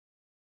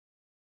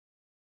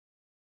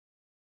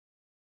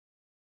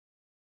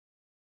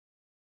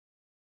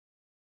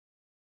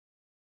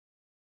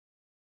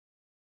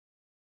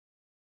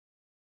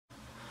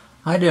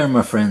Hi there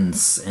my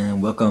friends,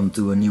 and welcome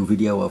to a new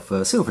video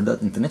of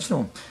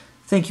silver.international.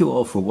 Thank you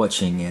all for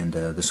watching and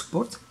the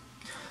support.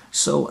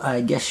 So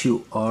I guess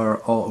you are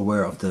all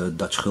aware of the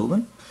Dutch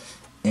Gulden,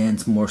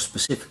 and more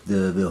specific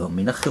the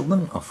Wilhelmina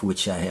Gulden, of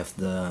which I have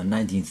the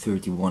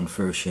 1931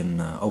 version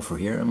over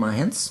here in my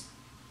hands.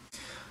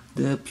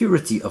 The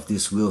purity of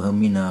this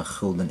Wilhelmina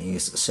Gulden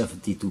is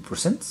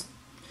 72%.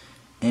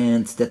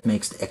 And that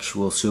makes the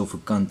actual silver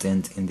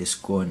content in this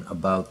coin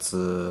about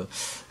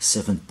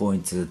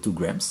 7.2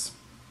 grams.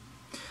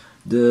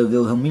 The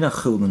Wilhelmina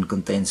Gulden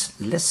contains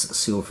less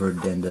silver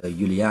than the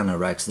Juliana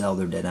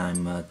Rijksdaalder that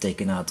I'm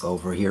taking out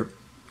over here.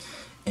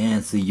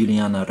 And the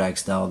Juliana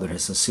Rijksdaalder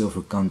has a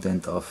silver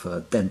content of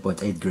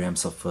 10.8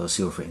 grams of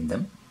silver in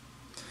them.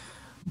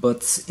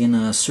 But in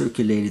a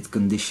circulated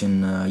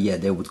condition,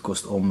 they would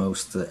cost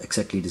almost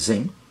exactly the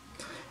same.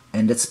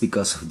 And that's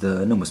because of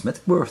the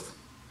numismatic worth.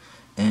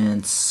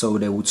 And so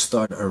they would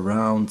start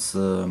around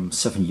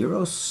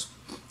 €7,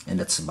 and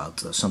that's about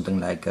something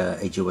like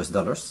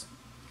 $8.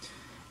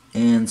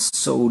 And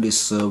so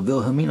this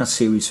Wilhelmina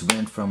series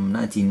ran from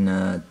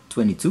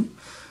 1922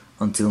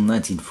 until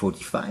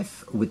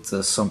 1945 with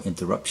some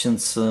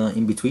interruptions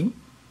in between.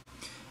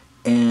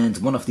 And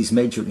one of these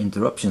major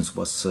interruptions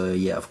was,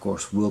 of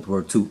course, World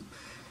War II,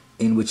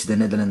 in which the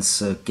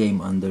Netherlands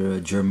came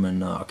under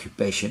German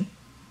occupation.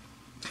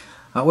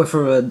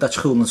 However, Dutch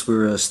Guldens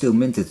were still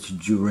minted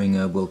during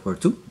World War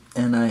II,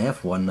 and I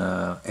have one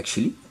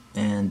actually,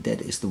 and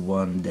that is the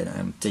one that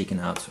I'm taking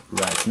out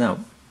right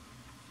now.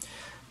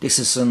 This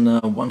is an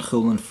 1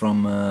 gulden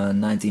from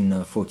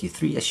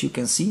 1943, as you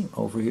can see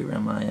over here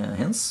in my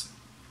hands.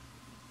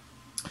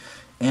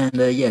 And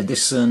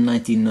this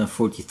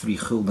 1943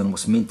 gulden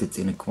was minted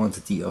in a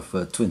quantity of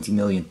 20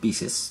 million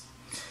pieces.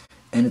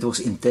 And it was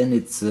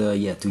intended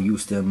to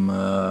use them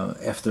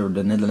after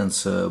the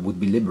Netherlands would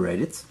be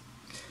liberated.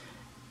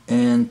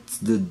 And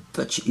the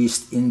Dutch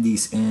East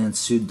Indies and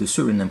the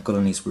Suriname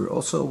colonies were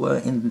also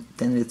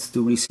intended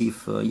to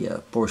receive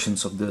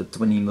portions of the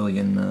 20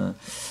 million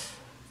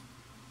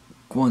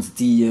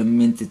quantity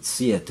minted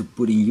to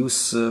put in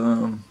use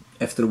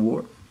after the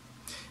war.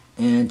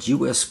 And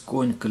US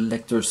coin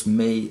collectors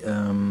may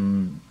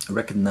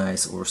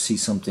recognize or see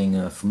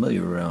something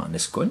familiar on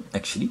this coin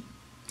actually.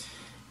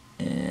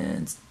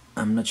 And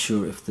I'm not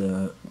sure if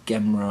the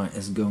camera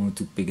is going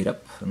to pick it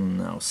up.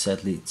 Now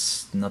sadly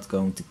it's not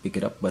going to pick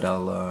it up, but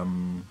I'll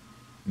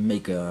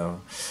make a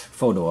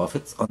photo of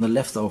it. On the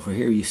left over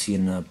here you see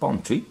a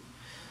palm tree,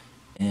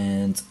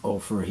 and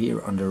over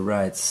here on the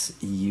right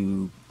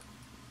you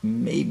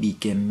maybe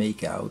can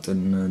make out a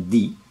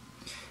D.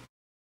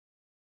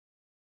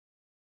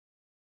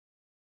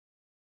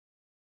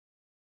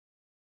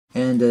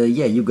 And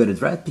you got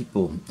it right,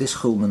 people. This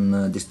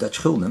gulden, this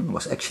Dutch gulden,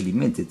 was actually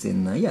minted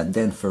in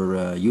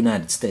Denver,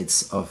 United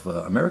States of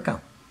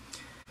America.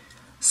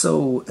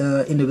 So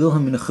in the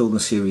Wilhelmina Gulden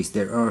series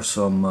there are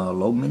some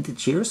low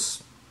mintage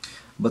years,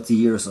 but the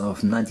years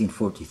of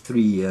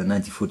 1943,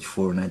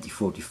 1944,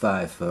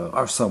 1945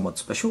 are somewhat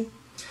special.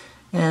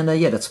 And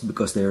that's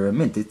because they're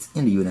minted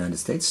in the United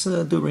States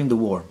during the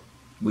war,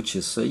 which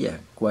is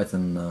quite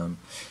an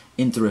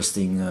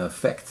interesting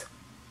fact.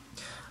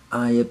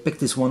 I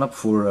picked this one up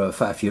for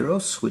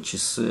 €5, which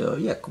is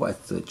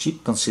quite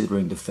cheap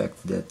considering the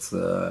fact that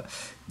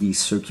these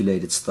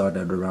circulated start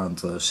at around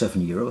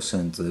 €7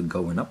 and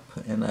going up.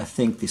 And I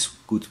think this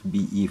could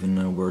be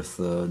even worth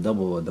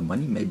double the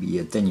money,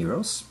 maybe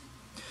 €10.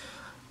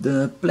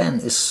 The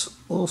plan is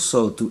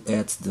also to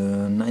add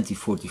the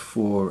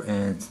 1944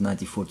 and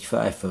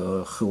 1945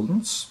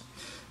 guldens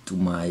to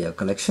my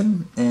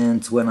collection.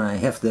 And when I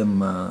have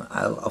them,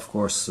 I'll of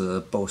course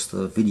post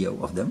a video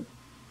of them.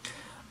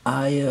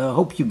 I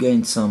hope you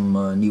gained some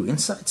new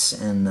insights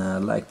and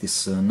like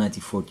this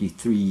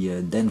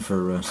 1943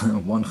 Denver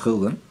 1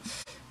 gulden.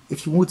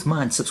 If you would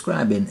mind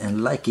subscribing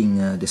and liking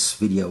this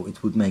video,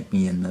 it would make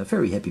me a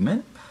very happy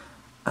man.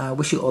 I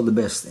wish you all the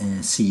best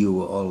and see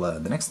you all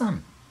the next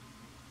time.